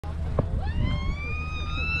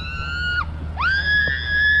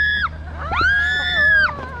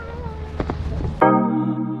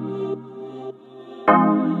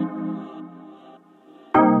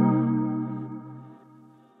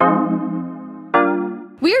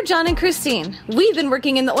We're John and Christine. We've been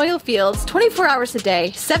working in the oil fields 24 hours a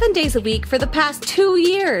day, 7 days a week for the past 2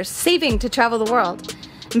 years, saving to travel the world.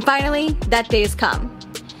 And finally, that day's come.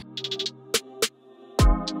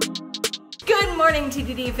 Good morning,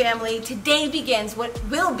 TDD family. Today begins what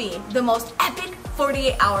will be the most epic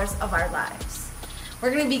 48 hours of our lives.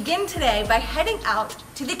 We're going to begin today by heading out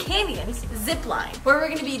to the Canyons zip line, where we're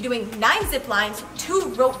going to be doing 9 zip lines,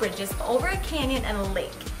 2 rope bridges over a canyon and a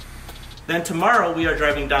lake. Then tomorrow we are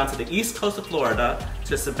driving down to the east coast of Florida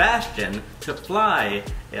to Sebastian to fly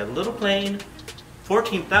a little plane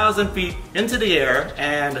 14,000 feet into the air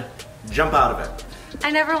and jump out of it.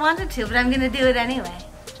 I never wanted to, but I'm going to do it anyway.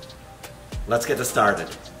 Let's get this started.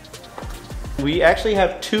 We actually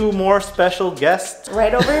have 2 more special guests.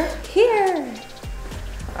 Right over here.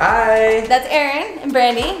 Hi! That's Aaron and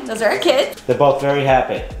Brandy. Those are our kids. They're both very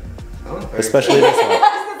happy. Especially this one.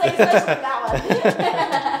 Especially that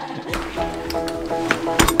one.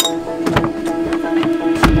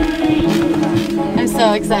 I'm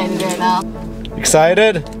so excited right now.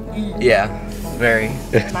 Excited? Yeah, very.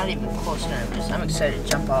 Not even close nervous. I'm excited to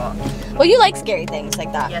jump off. Well, you like scary things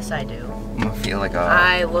like that. Yes, I do. I feel like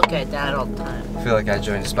I look at Dad all the time. I feel like I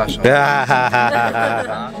joined a special.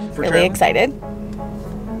 Really excited.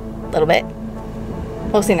 A little bit.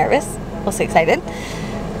 Mostly nervous. Mostly excited.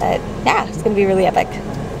 But yeah, it's gonna be really epic.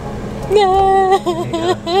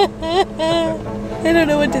 I don't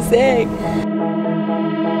know what to say.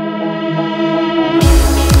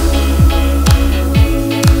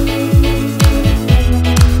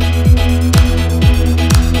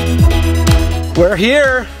 We're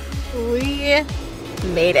here! We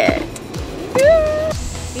made it.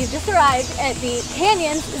 We've just arrived at the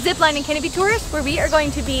Canyons Zipline and Canopy Tours, where we are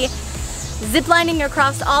going to be ziplining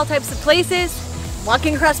across all types of places,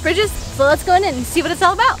 walking across bridges. So let's go in and see what it's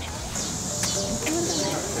all about.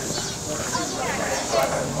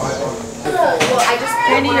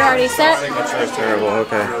 Randy, you're already set. That's terrible,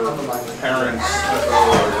 okay.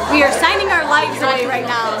 We are signing our lives away right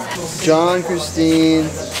now. John, Christine,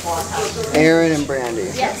 Aaron, and Brandy.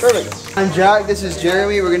 Yes. Perfect. I'm Jack, this is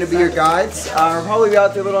Jeremy. We're going to be your guides. We'll probably be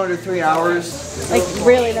out there a little under 3 hours. Like,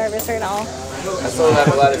 really nervous right now. I still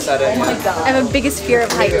haven't let it set in yet. I have a biggest fear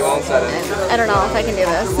of heights. It won't set in. I don't know if I can do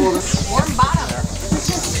this. Warm bottom.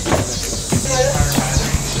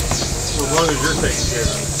 As long as you're taking care of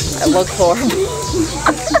it. It looks horrible.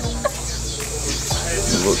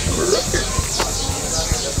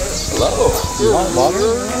 Hello. You want water?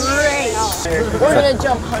 We're gonna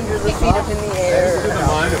jump hundreds of feet up in the air.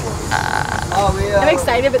 I'm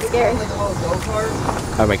excited but scared.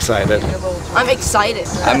 I'm excited. I'm excited.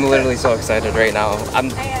 I'm literally so excited right now. I'm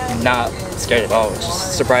not scared at all, which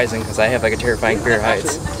is surprising because I have like a terrifying fear of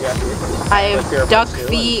heights. I have duck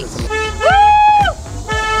feet.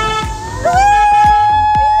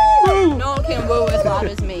 No one can woo as loud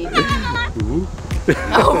as me. Oh, woo.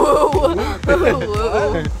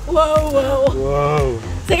 Whoa. Whoa.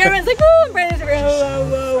 So everyone's like, woo, and Brandon's like,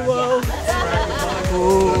 whoa.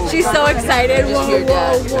 She's so excited. Whoa.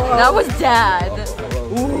 That was Dad.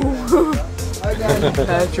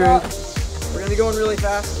 Patrick. We're going to be going really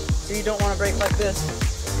fast, so you don't want to brake like this.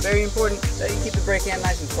 Very important that you keep the brake hand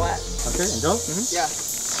nice and flat. Okay, and go? Yeah.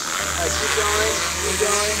 Alright, keep going.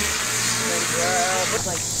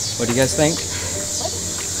 What do you guys think?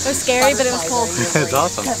 It was scary, but it was cool. It's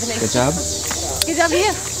awesome. Good job. Good job to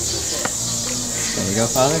you. There you go,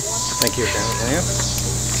 Father. Thank you. There you go.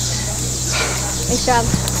 Nice job.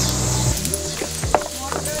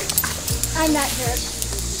 I'm that jerk.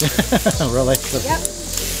 Really? Yep.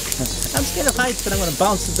 I'm scared of heights, but I'm going to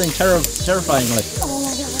bounce the thing terrifyingly. Oh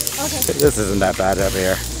my god. Okay. This isn't that bad over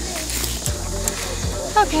here.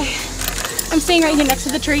 Okay. I'm staying right here next to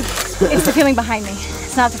the tree. It's the feeling behind me.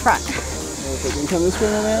 It's not the front. You can come this way,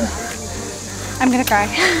 my man. I'm gonna cry.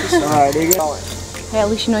 Alright, you're going. Yeah, at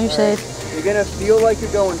least you know you're safe. You're going to feel like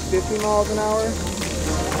you're going 50 miles an hour.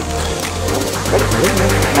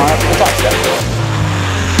 Come on up to the top step.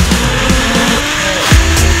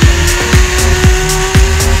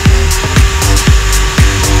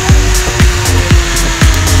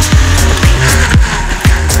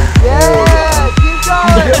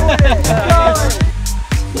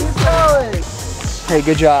 Hey,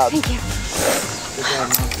 good job. Thank you.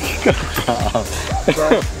 Good job.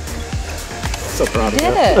 So proud of you.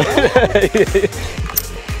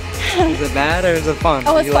 Is it bad or is it fun?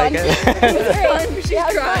 Oh, it's you fun. like it? It was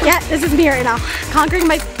great. Yeah, this is me right now. Conquering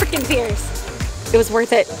my freaking fears. It was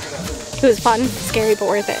worth it. It was fun, scary, but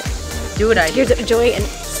worth it. Do what I do. Tears of joy and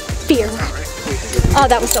fear. Oh,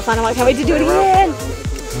 that was so fun. I can't wait to do it again.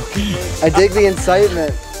 I dig the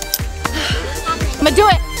incitement. I'm gonna do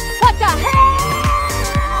it. What the heck?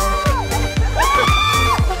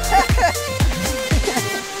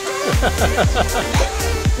 Yeah.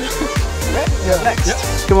 Next. Yep.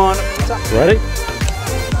 Come on. Ready?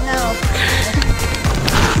 No.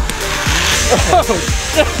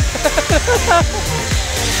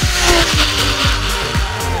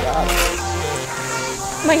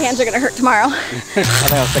 My hands are gonna hurt tomorrow. I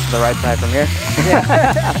think I'll stick to the right side from here.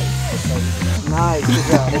 Nice. Good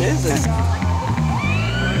job. It is.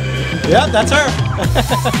 Yep, that's her.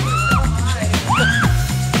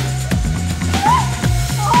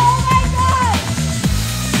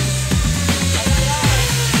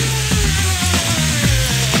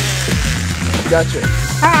 Gotcha.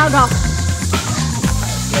 Alright, I'll go.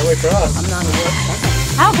 No wait for us. I'm not aware.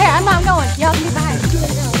 I don't care, I'm not going. Y'all can be behind.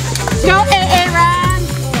 Go, Aaron!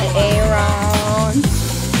 Aaron.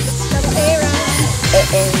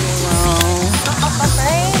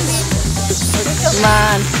 Come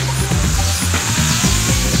on.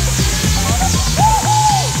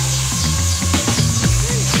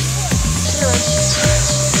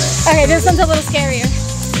 Okay, this one's a little scarier.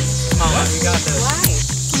 Come on, you got this. Why?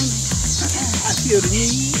 I feel the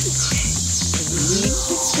need.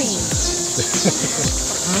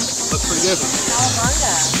 Looks pretty good.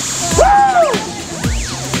 Woo!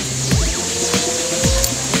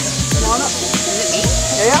 Come on up. Is it me?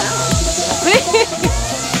 Yeah.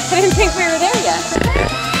 I didn't think we were there yet.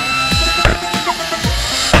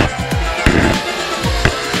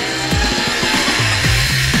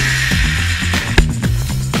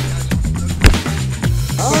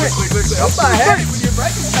 Quick. Up my head when you're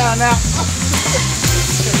breaking down now.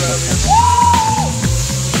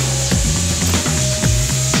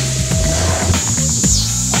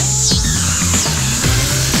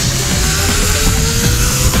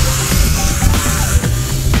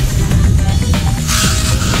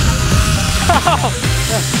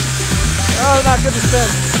 Oh, not good to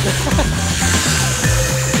spin.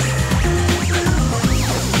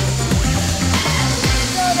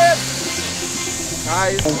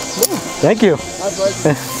 Nice. Thank you. My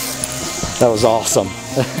pleasure. That was awesome.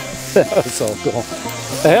 That was so cool.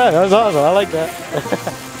 Yeah, that was awesome. I like that.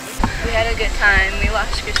 We had a good time. We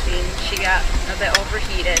watched Christine. She got a bit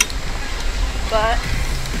overheated, but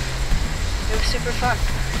it was super fun.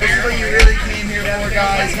 This is what you really came here for,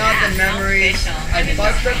 guys, not the memories. I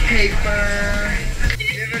bust the paper.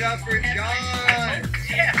 Give it up for John.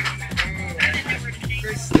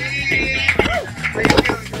 Christine. How you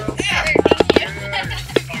feeling, girl? Hey,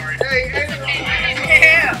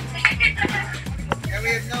 yeah. And we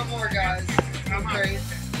have no more, guys. Okay.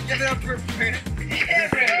 Give it up for Thank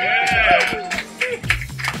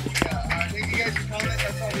you guys for coming.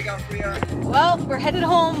 That's all we got for you. Well, we're headed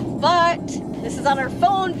home, but this is on our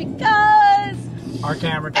phone because Our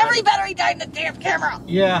camera died. every battery died in the damn camera.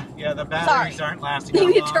 Yeah, the batteries Sorry. aren't lasting You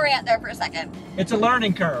that need to long. rant there for a second. It's a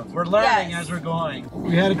learning curve. We're learning Yes. as we're going.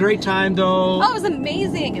 We had a great time though. Oh, it was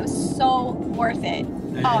amazing. It was so worth it.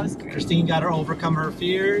 And Oh, it was great. Christine got to overcome her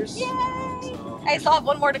fears. Yay! So- I still have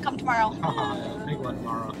one more to come tomorrow. Big one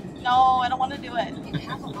tomorrow. No, I don't want to do it. I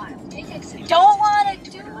don't want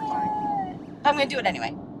to do it. I'm going to do it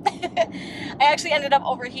anyway. I actually ended up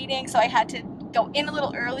overheating, so I had to go in a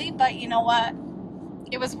little early, but you know what?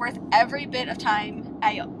 It was worth every bit of time.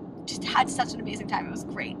 I just had such an amazing time. It was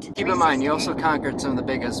great. Keep in mind, you also conquered some of the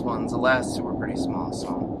biggest ones. The last two were pretty small,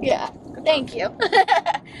 so. Yeah, thank you.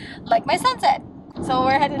 Like my son said. So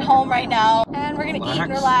we're headed home right now, and we're going to eat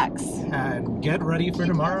and relax. And get ready for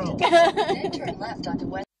tomorrow. Then turn left onto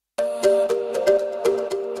West.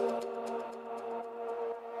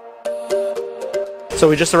 So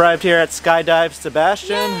we just arrived here at Skydive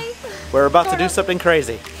Sebastian. Yay. We're about to do something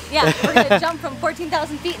crazy. Yeah, we're going to jump from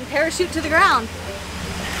 14,000 feet and parachute to the ground.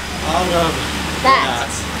 All of That.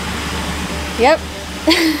 Yep.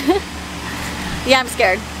 Yeah, I'm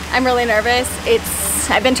scared. I'm really nervous.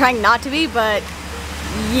 I've been trying not to be, but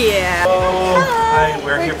yeah. Hi,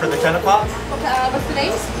 we're here for the tennis class. What's the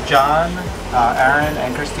names? John, Aaron,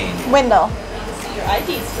 and Christine. Wendell. Your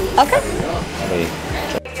IDs, please. Okay.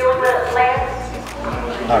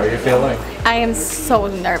 How are you feeling? I am so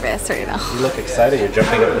nervous right now. You look excited. You're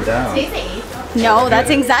jumping up and down. No, that's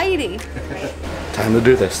anxiety. Time to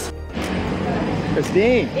do this.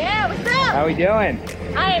 Christine, Yeah, what's how up? we doing?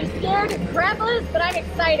 I am scared crapless, but I'm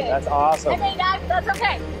excited. That's awesome. I think that's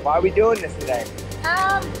okay. Why are we doing this today?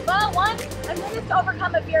 Well, one, I'm going to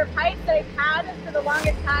overcome a fear of heights that I've had for the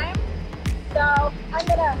longest time. So I'm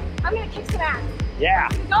gonna kick some ass. Yeah.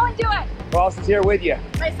 Go and do it. Who else is here with you?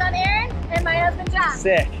 My son Aaron and my husband John.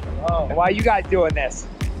 Sick. Oh. And why are you guys doing this?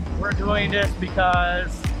 We're doing this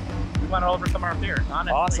because we want to overcome our fears,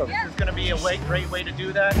 honestly. Awesome. This is going to be a great way to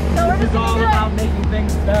do that. So we're just It's all gonna do about it. making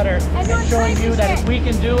things better And and doing showing crazy you that shit. if we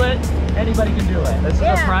can do it, anybody can do it. This is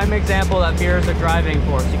a prime example that fear is a driving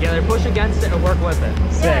force. You can either push against it or work with it.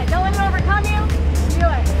 Yeah, don't let it overcome you. Just do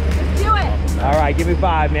it. Just do it. All right, give me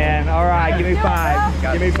 5, man. All right, give me 5.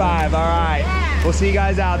 Give me 5. All right. Yeah. We'll see you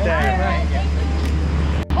guys out there.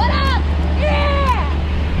 What up? Yeah!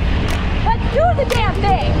 Let's do the damn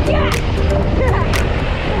thing! Yeah!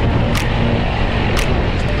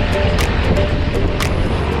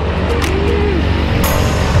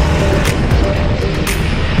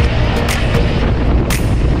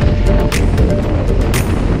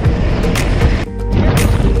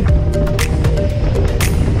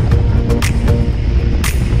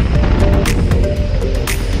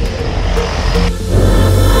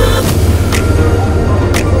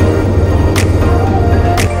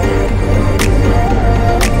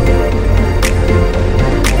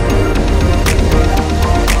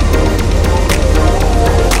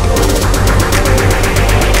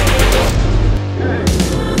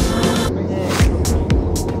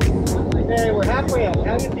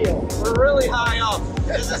 We're really high up.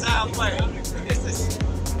 This is halfway. This is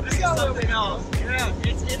something else. Yeah,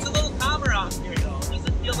 it's a little calmer out here though. It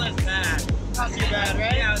doesn't feel as bad. Not too bad,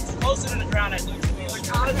 right? Yeah, it's closer to the ground, I think.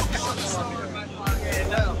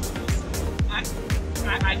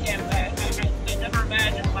 I can't imagine. I never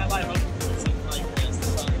imagined in my life I would do something like this.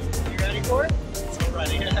 You ready for it? So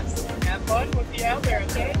ready, yes. Have fun. We'll be out there,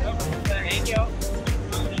 okay? Thank you.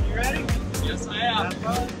 You ready? Yes, I am. Have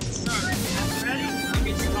fun. Start. You ready? I'll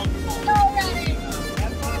get you comfortable. So ready!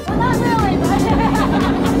 Well, not really, but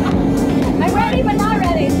I'm ready, but not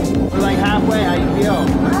ready. We're like halfway. How you feel?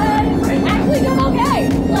 I'm actually doing okay.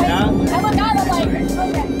 Like, Yeah? I'm a guy that's like,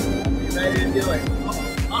 okay. You ready to do it?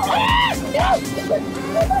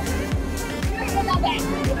 Not bad.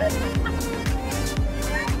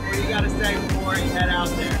 What do you got to say before you head out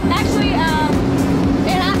there? Actually,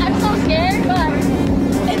 man, I'm so scared, but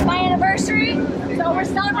it's my anniversary, so we're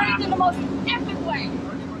celebrating in the most epic way.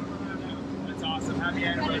 That's awesome. Happy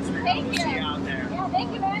anniversary. Thank We'll you. see you out there. Yeah,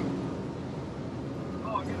 thank you, man.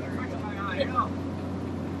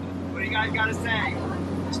 What do you guys got to say?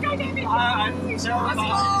 Let's go, baby. Let's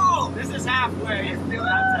go! This is halfway.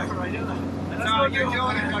 That's how you're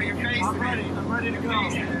doing it, though. You're facing it. I'm ready to go. All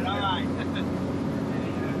right.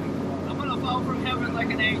 I'm gonna fall from heaven like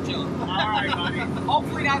an angel. All right, buddy.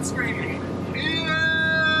 Hopefully not screaming.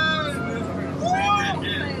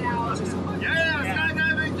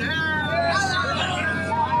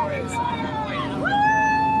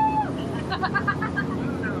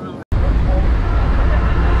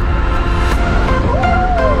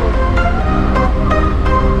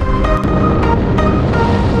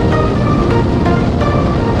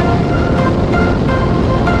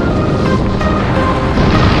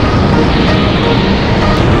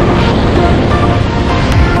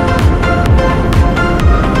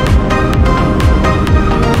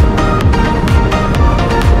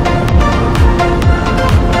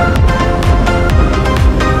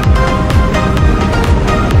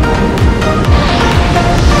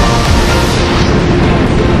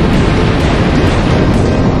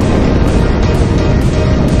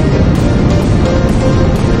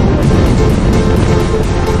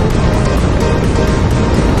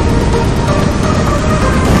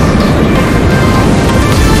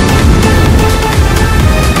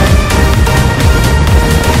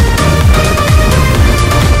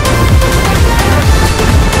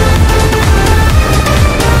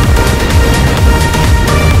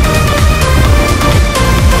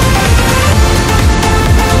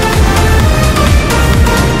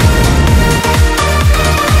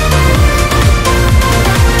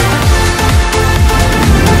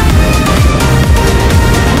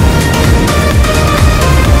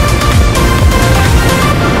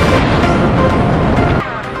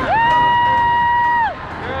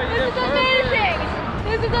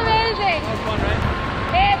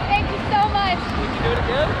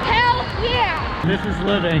 This is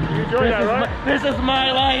living. You enjoy that, right? This is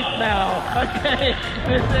my life now. Okay.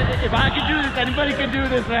 If I can do this, anybody can do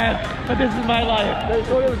this, man. But this is my life. They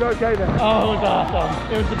thought it was okay then. Oh, it was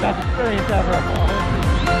awesome. It was the best experience ever.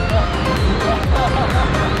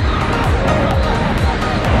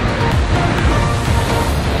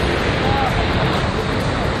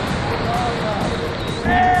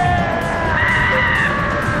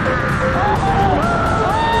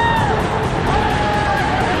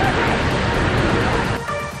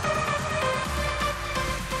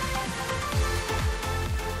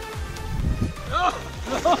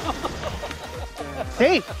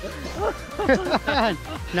 Hey!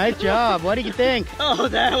 Nice job. What do you think? Oh,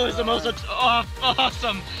 that was the most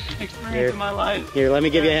awesome experience of my life. Here, let me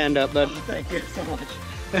give you a hand up, bud. Thank you so much.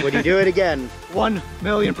 Would you do it again?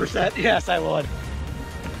 1,000,000%. Yes, I would.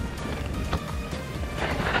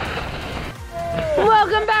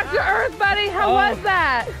 Welcome back to Earth, buddy. How was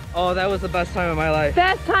that? Oh, that was the best time of my life.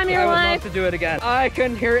 Best time of your I would life? love to do it again. I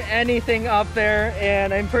couldn't hear anything up there,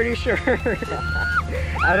 and I'm pretty sure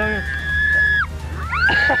I don't.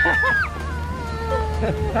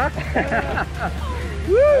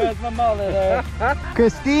 There's my mother there.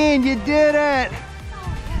 Christine, you did it!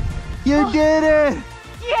 You did it!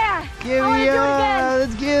 Yeah! Give I wanna me do it up! again.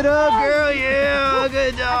 Let's get up, girl! Yeah!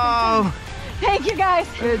 Good job! Thank you, guys.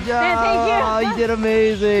 Good job! Man, thank you. Oh, you did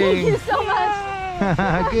amazing! Thank you so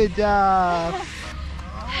much. Good job!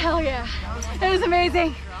 Hell yeah. It was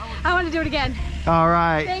amazing. I want to do it again. All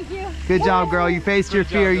right. Thank you. Good job, girl. You faced your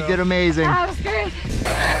fear. You did amazing. That was great.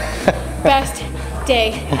 Best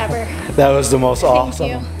day ever. That was the most awesome.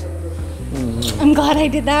 Thank you. I'm glad I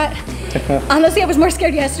did that. Honestly, I was more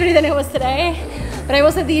scared yesterday than I was today. But I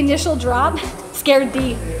will say the initial drop scared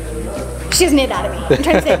the shiznit out of me. I'm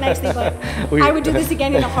trying to say it nicely, but I would do this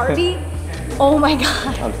again in a heartbeat. Oh my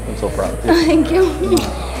God. I'm so proud of you. Thank you.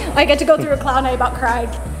 I got to go through a cloud and I about cried.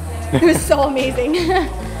 It was so amazing.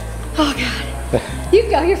 Oh God. You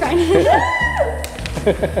go, you're fine.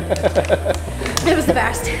 It was the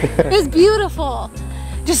best. It was beautiful.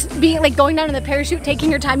 Just being like going down in the parachute, taking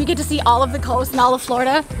your time, you get to see all of the coast and all of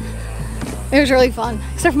Florida. It was really fun,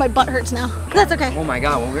 except for my butt hurts now. That's okay. Oh my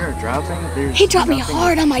God, when we were dropping, He dropped me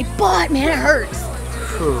hard on my butt, man, it hurts.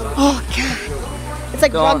 Oh God. It's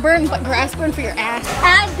like rug burn, but grass burn for your ass.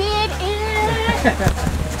 I did it!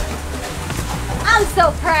 I'm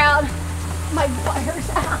so proud. My butt hurts.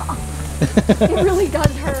 Ow. It really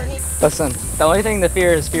does hurt. Listen, the only thing to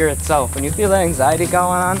fear is fear itself. When you feel the anxiety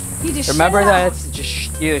going on, You just remember shut it that out. it's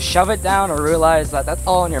just you shove it down or realize that that's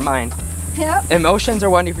all in your mind. Yep. Emotions are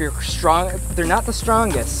one of your strong, they're not the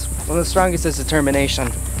strongest. One of the strongest is determination.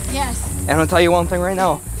 Yes. And I'll tell you one thing right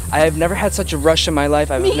now. I have never had such a rush in my life.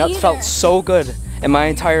 I've Me not either. felt so good in my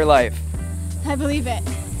entire life. I believe it.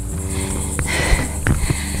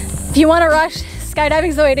 If you want to rush,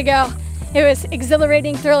 skydiving's the way to go. It was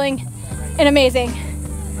exhilarating, thrilling, and amazing.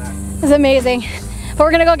 It was amazing. But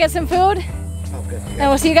we're gonna go get some food, and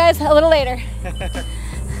we'll see you guys a little later.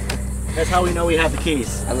 That's how we know we have the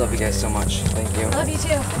keys. I love you guys so much. Thank you. Love you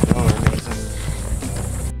too. Oh, amazing.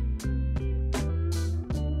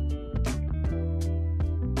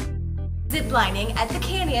 Zip lining at the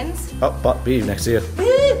canyons. Oh, but B next to you.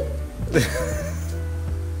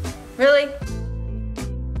 Really?